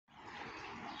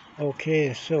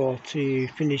Okay, so to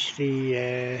finish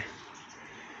the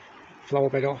flower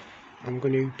bed off, I'm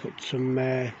going to put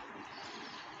some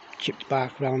chipped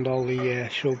bark around all the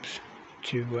shrubs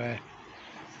to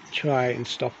try and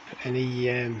stop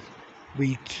any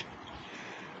weeds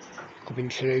coming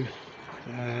through.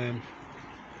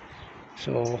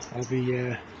 So I'll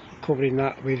be covering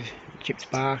that with chipped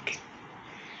bark,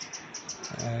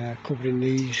 covering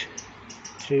these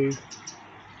too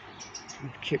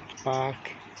with chipped bark,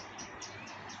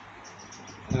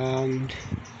 and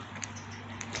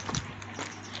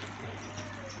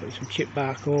put some chipped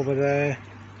bark over there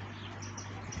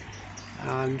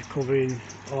and covering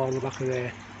all the back of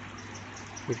there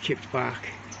with chipped bark.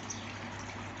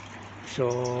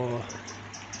 So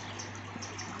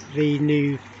the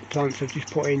new plants I've just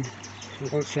put in,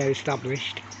 once they're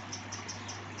established,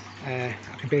 I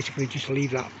can basically just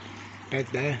leave that bed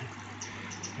there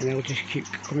and they'll just keep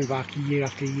coming back year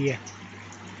after year,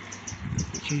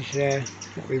 which is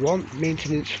what we want.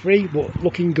 Maintenance free but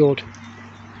looking good.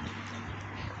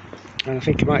 And I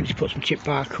think I might just put some chip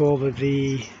bark over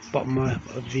the bottom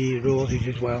of the roses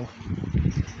as well,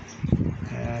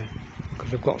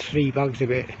 because I've got 3 bags of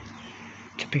it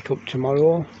to pick up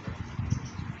tomorrow,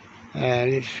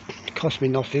 and it's cost me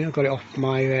nothing. I got it off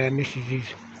my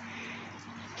missus's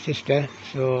sister,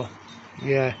 so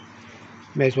yeah,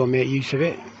 may as well make use of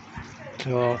it.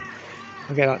 So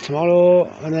I'll get that tomorrow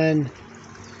and then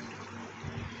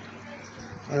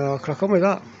I'll crack on with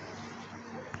that.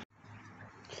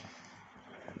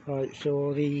 Right,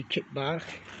 so the chip bark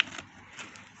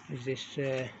is this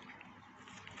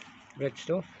red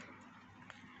stuff.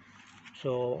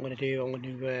 So what I'm going to do, I'm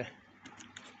going to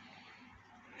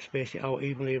space it out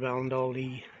evenly around all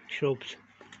the shrubs,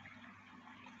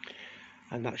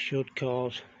 and that should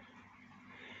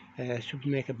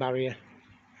make a barrier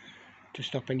to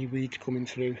stop any weeds coming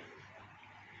through.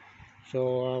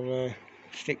 So I'll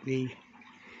stick the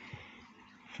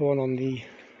phone on the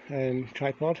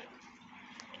tripod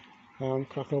and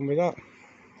crack on with that.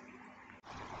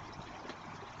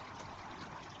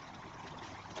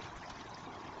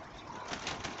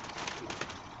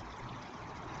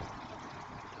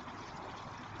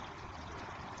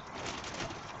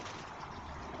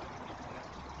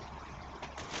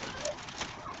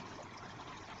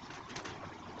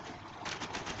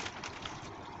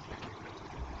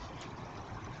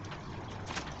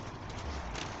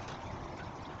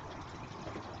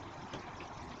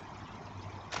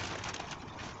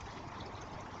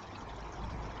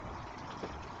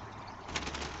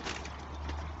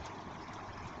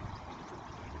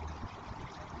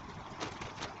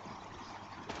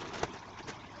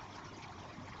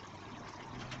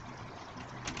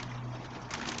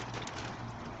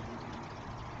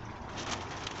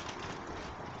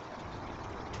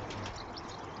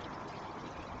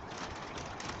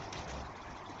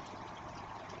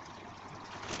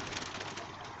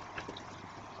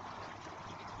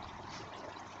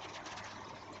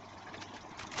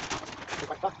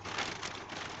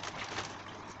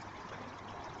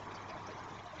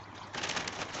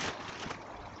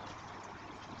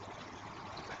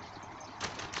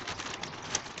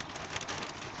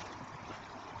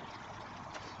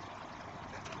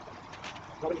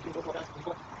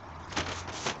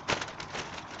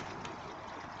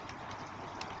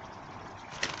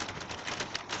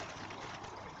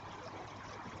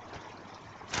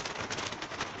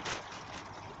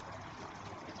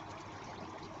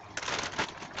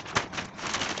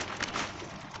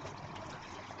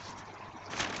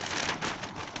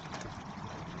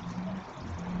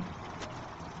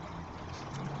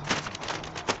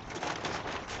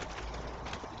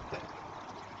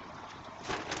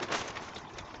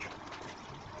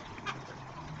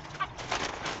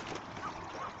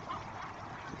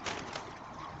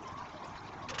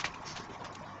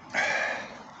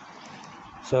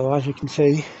 So as you can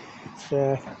see, it's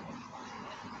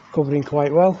covering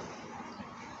quite well.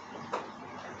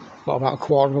 Got about a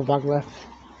quarter of a bag left,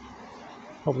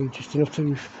 probably just enough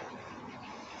to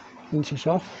rinse this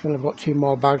off. And I've got 2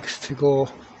 more bags to go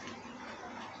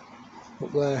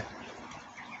up there.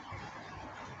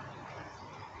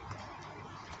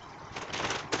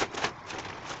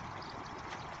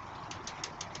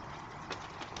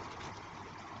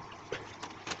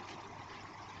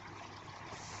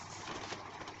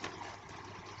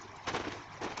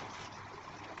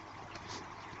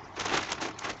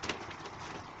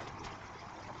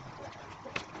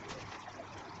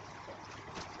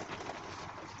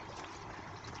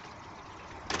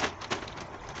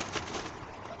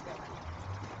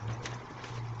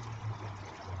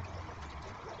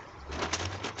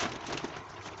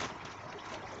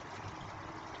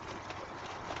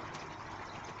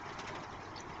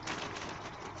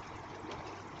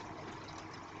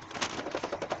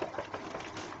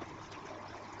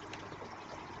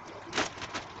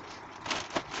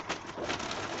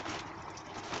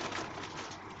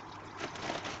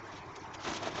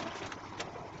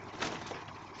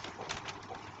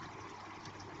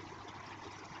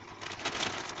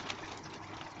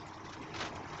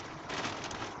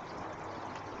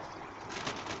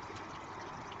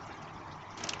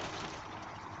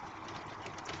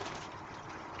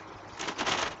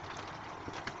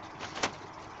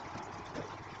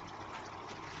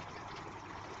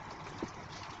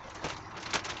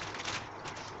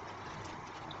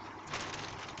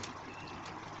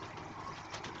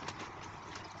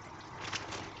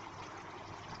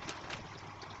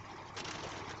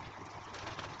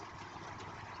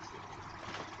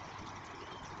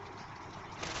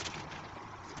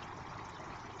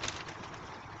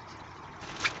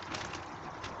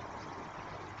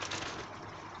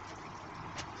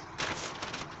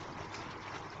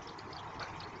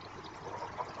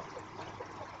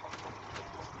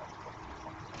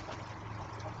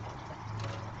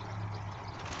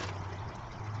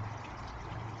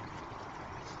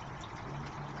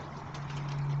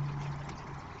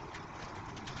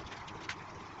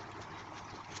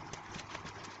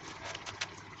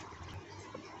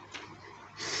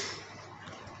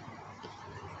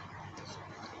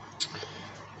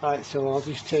 Right, so I'll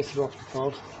just take it off the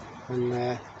pod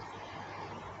and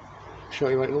show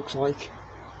you what it looks like.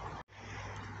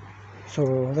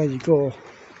 So there you go.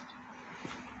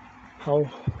 How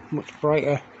much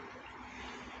brighter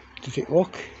does it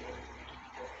look?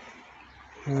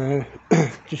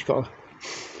 Just got to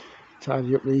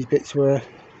tidy up these bits where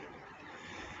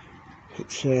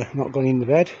it's not gone in the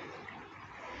bed.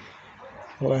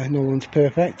 Well, no one's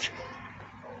perfect,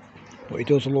 but it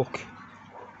does look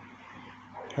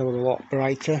a hell of a lot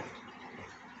brighter.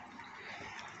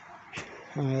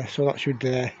 So that should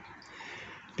be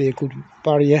a good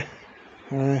barrier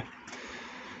for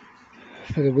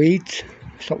the weeds,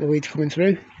 stop the weeds coming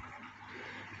through.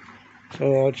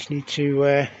 So I just need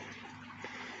to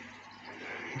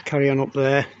carry on up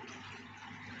there,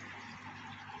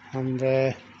 and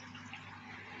that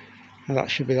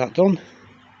should be that done.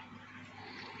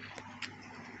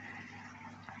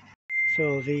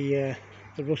 So the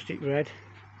rustic red,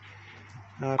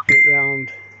 I put it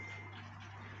round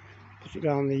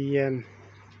the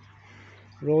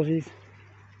roses,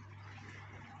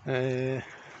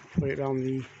 put it round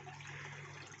the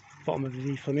bottom of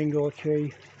the flamingo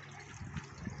tree,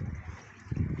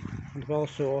 and I've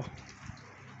also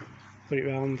put it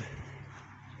round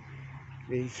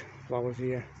these flowers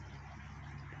here.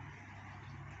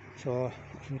 So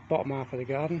the bottom half of the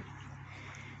garden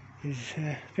is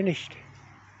finished.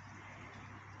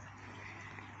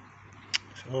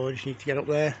 So I just need to get up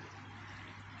there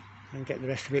and get the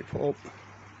rest of it put up.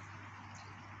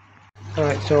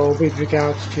 Alright, so with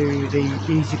regards to the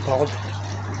Easy Pod,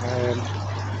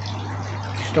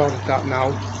 started that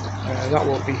now. That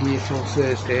won't be here till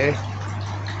Thursday,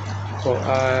 but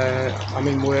I'm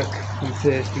in work from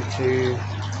Thursday to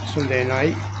Sunday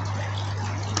night,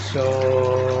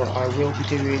 so I will be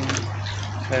doing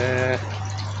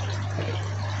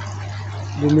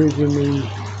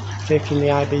taking the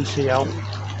IBC out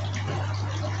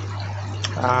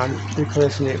and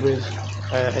replacing it with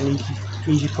an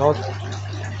Easy Pod.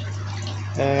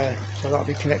 So that'll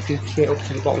be connected straight up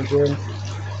to the bottom drum.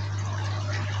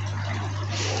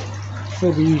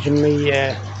 Still be using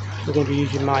still going to be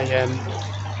using my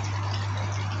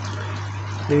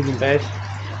moving bed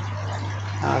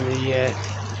and the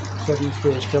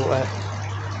 7-stage filter.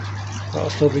 That'll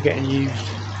still be getting used.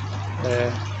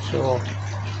 So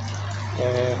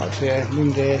actually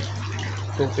Monday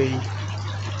will be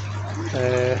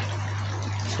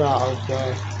start of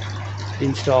the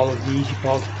install of the Easy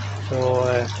Pod. So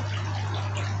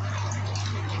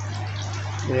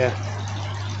yeah,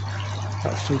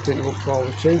 that's something to look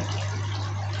forward to.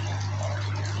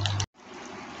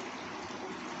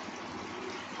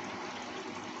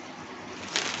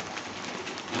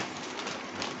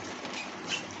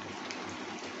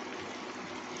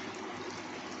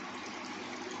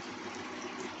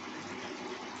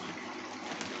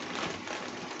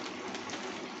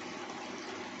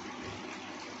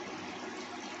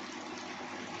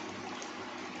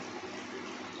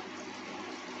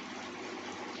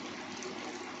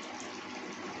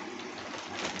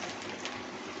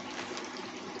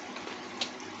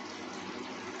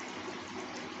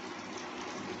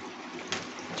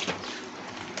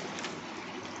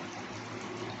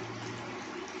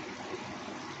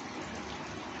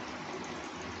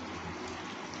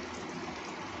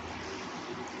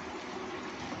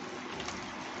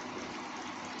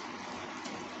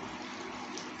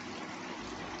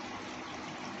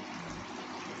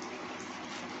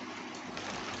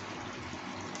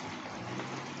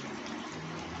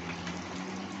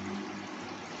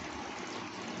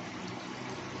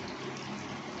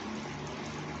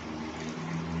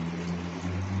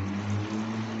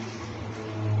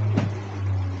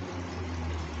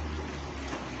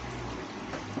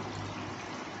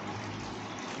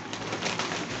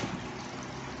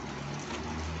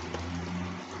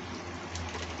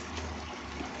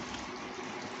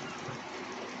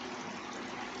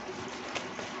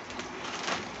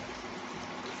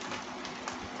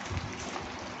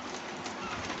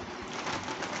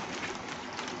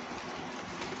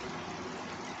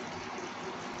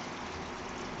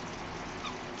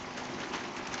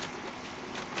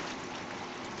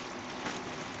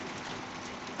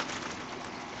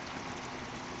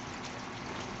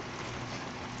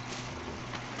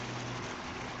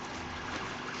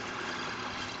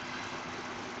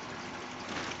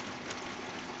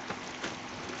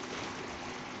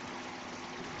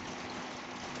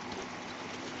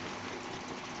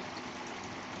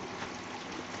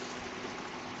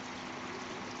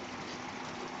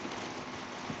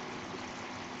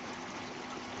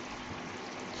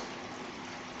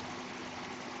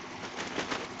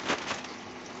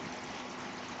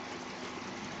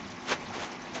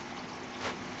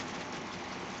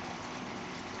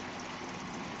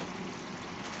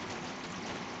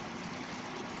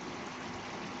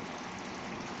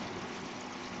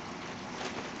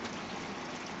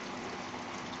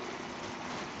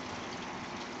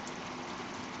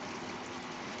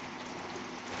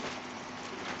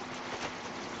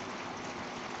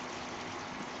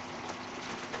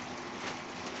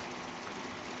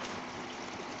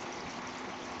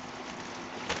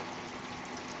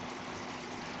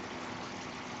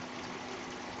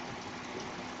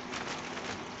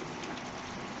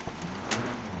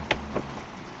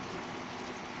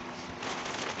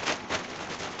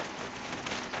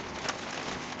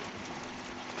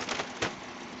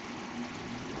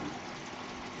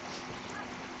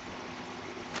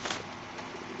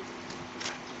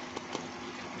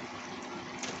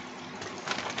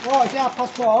 Oh, it's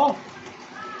 4:30.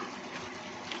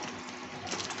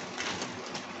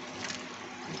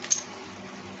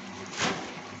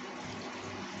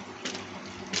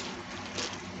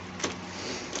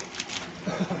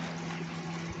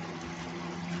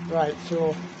 Right,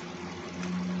 so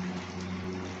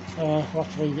we'll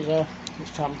have to leave it there.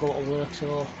 It's time to go to work,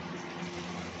 so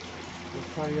we'll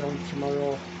carry on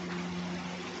tomorrow.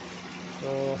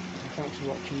 So thanks for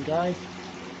watching, guys.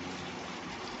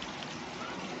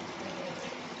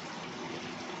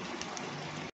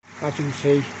 As you can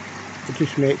see, it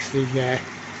just makes the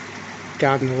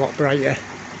garden a lot brighter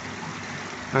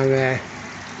and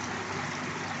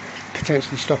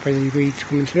potentially stop any weeds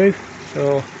coming through.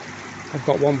 So I've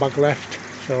got one bag left,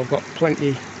 so I've got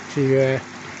plenty to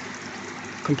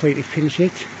completely finish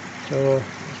it. So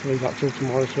let's leave that till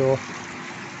tomorrow. So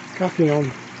cracking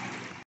on.